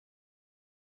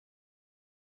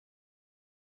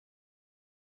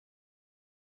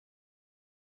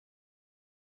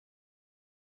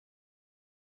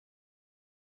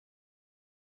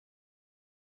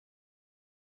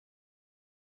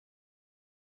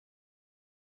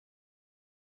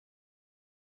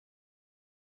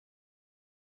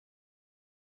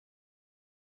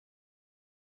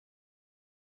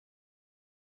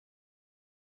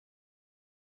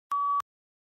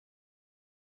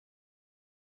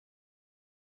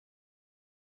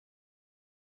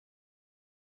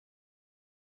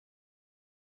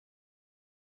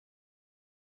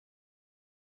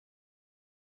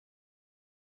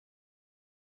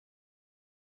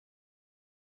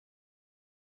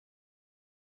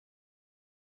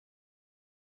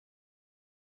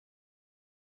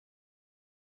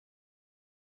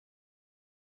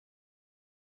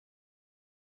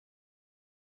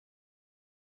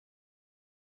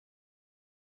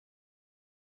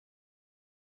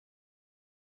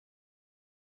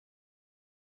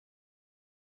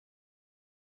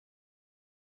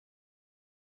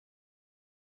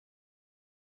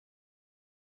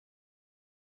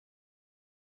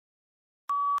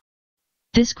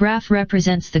 This graph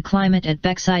represents the climate at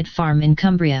Beckside Farm in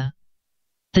Cumbria.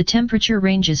 The temperature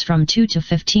ranges from 2 to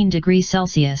 15 degrees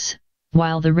Celsius,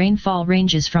 while the rainfall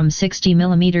ranges from 60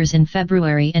 mm in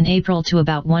February and April to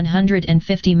about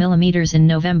 150 mm in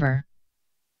November.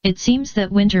 It seems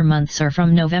that winter months are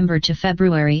from November to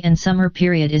February and summer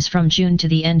period is from June to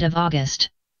the end of August.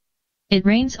 It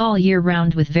rains all year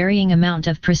round with varying amount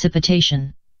of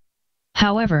precipitation.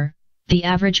 However, the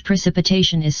average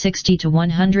precipitation is 60 to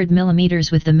 100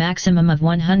 mm with the maximum of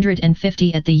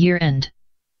 150 at the year end.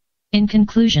 In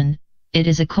conclusion, it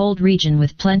is a cold region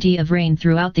with plenty of rain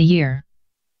throughout the year.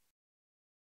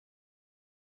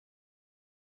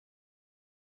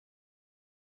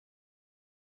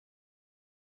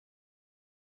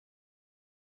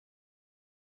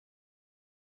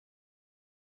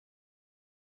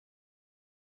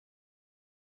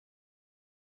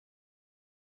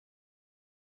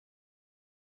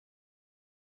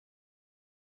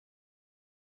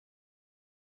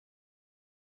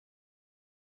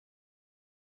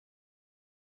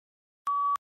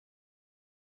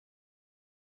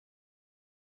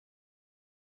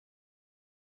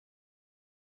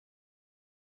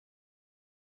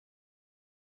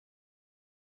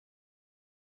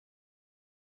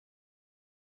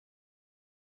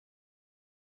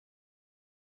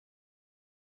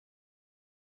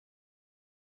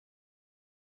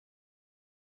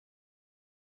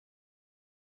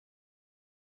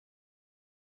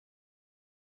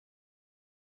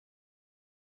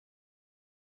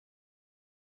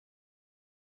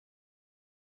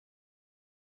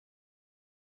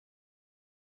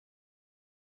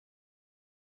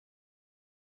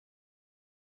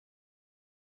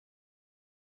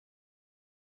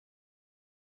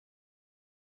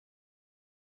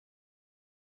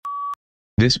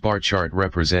 This bar chart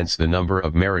represents the number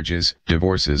of marriages,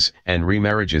 divorces, and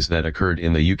remarriages that occurred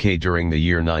in the UK during the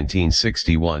year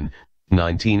 1961,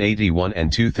 1981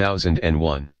 and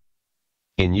 2001.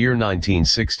 In year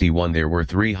 1961 there were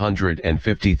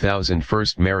 350,000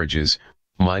 first marriages,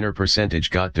 minor percentage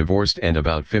got divorced and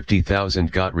about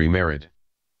 50,000 got remarried.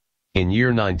 In year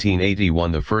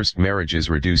 1981 the first marriages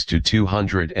reduced to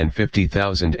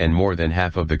 250,000 and more than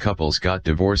half of the couples got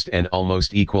divorced and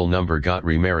almost equal number got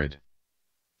remarried.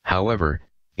 However,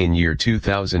 in year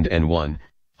 2001,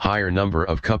 higher number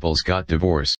of couples got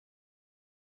divorced.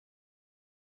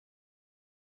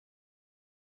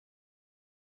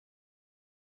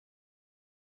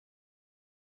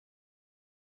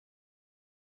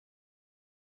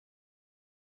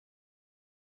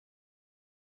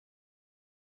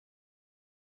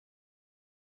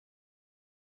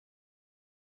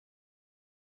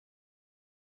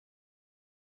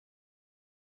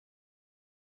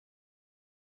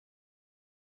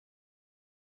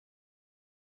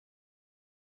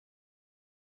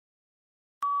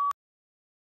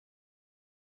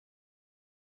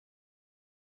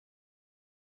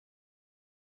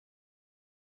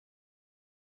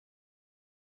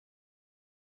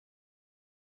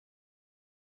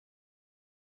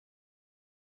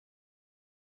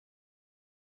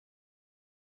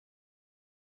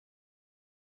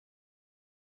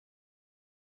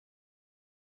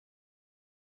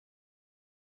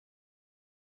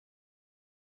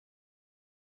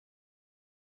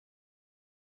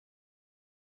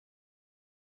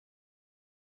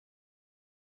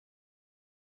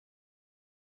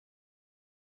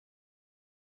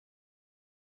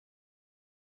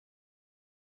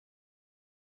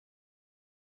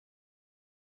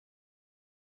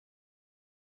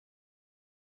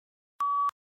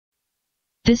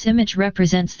 This image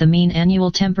represents the mean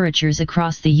annual temperatures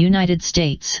across the United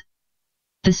States.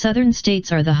 The southern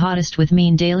states are the hottest with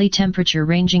mean daily temperature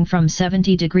ranging from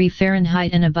 70 degrees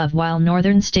Fahrenheit and above, while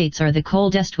northern states are the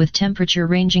coldest with temperature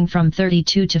ranging from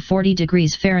 32 to 40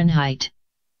 degrees Fahrenheit.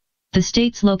 The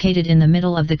states located in the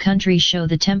middle of the country show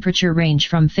the temperature range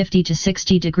from 50 to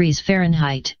 60 degrees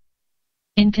Fahrenheit.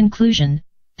 In conclusion,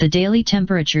 the daily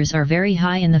temperatures are very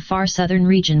high in the far southern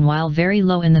region while very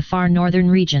low in the far northern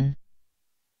region.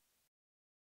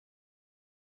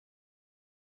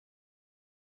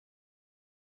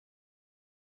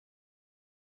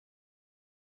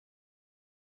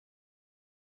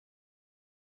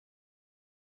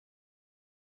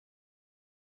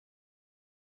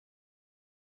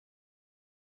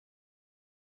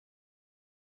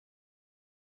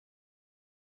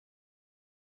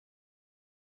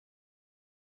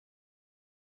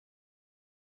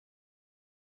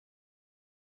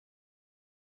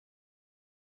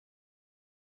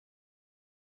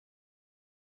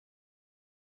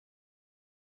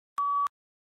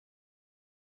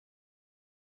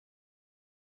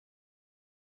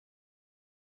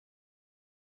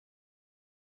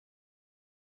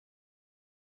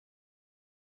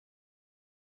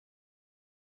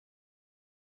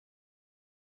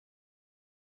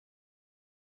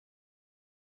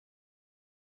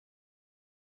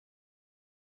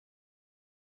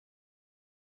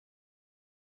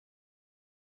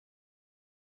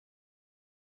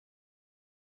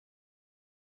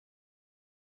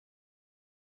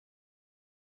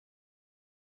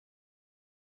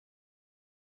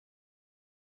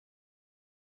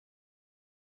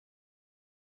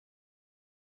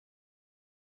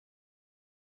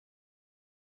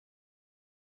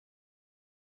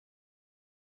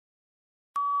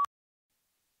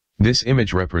 This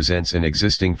image represents an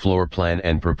existing floor plan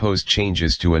and proposed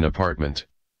changes to an apartment.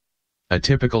 A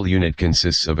typical unit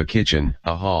consists of a kitchen,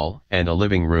 a hall, and a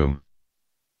living room.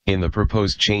 In the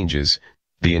proposed changes,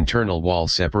 the internal wall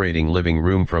separating living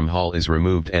room from hall is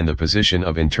removed and the position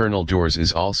of internal doors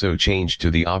is also changed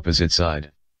to the opposite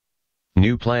side.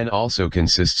 New plan also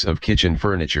consists of kitchen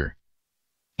furniture.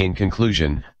 In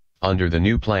conclusion, under the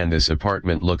new plan this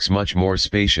apartment looks much more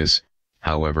spacious.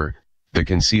 However, the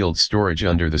concealed storage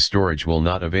under the storage will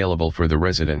not available for the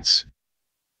residents.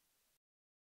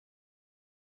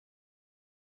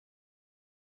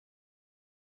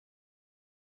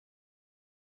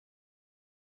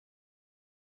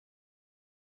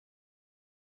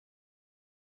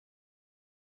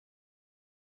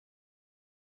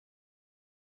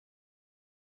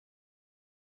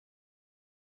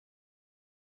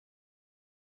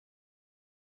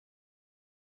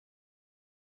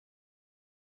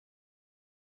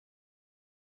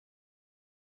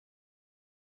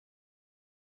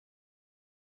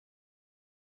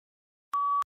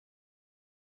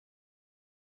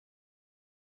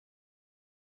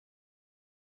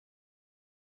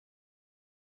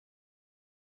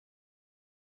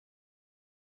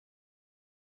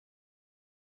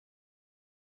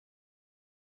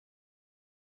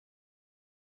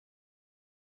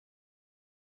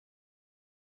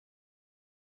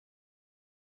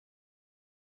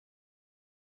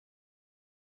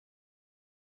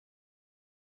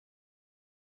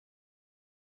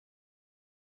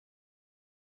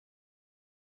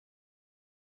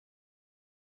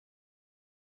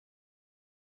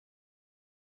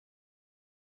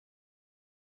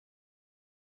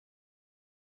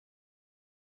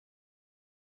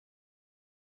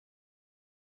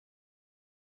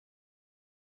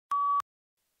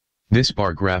 This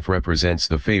bar graph represents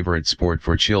the favorite sport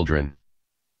for children.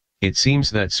 It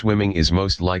seems that swimming is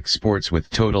most liked sports with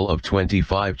total of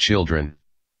 25 children.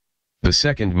 The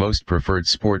second most preferred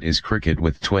sport is cricket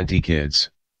with 20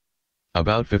 kids.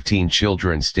 About 15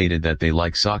 children stated that they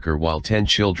like soccer while 10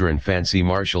 children fancy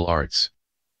martial arts.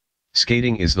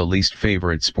 Skating is the least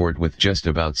favorite sport with just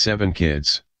about 7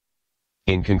 kids.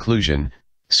 In conclusion,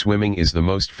 swimming is the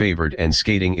most favored and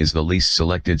skating is the least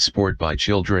selected sport by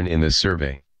children in this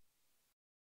survey.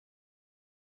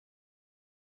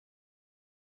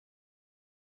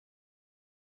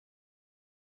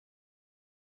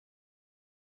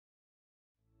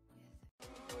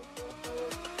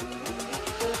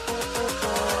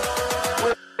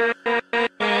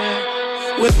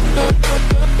 With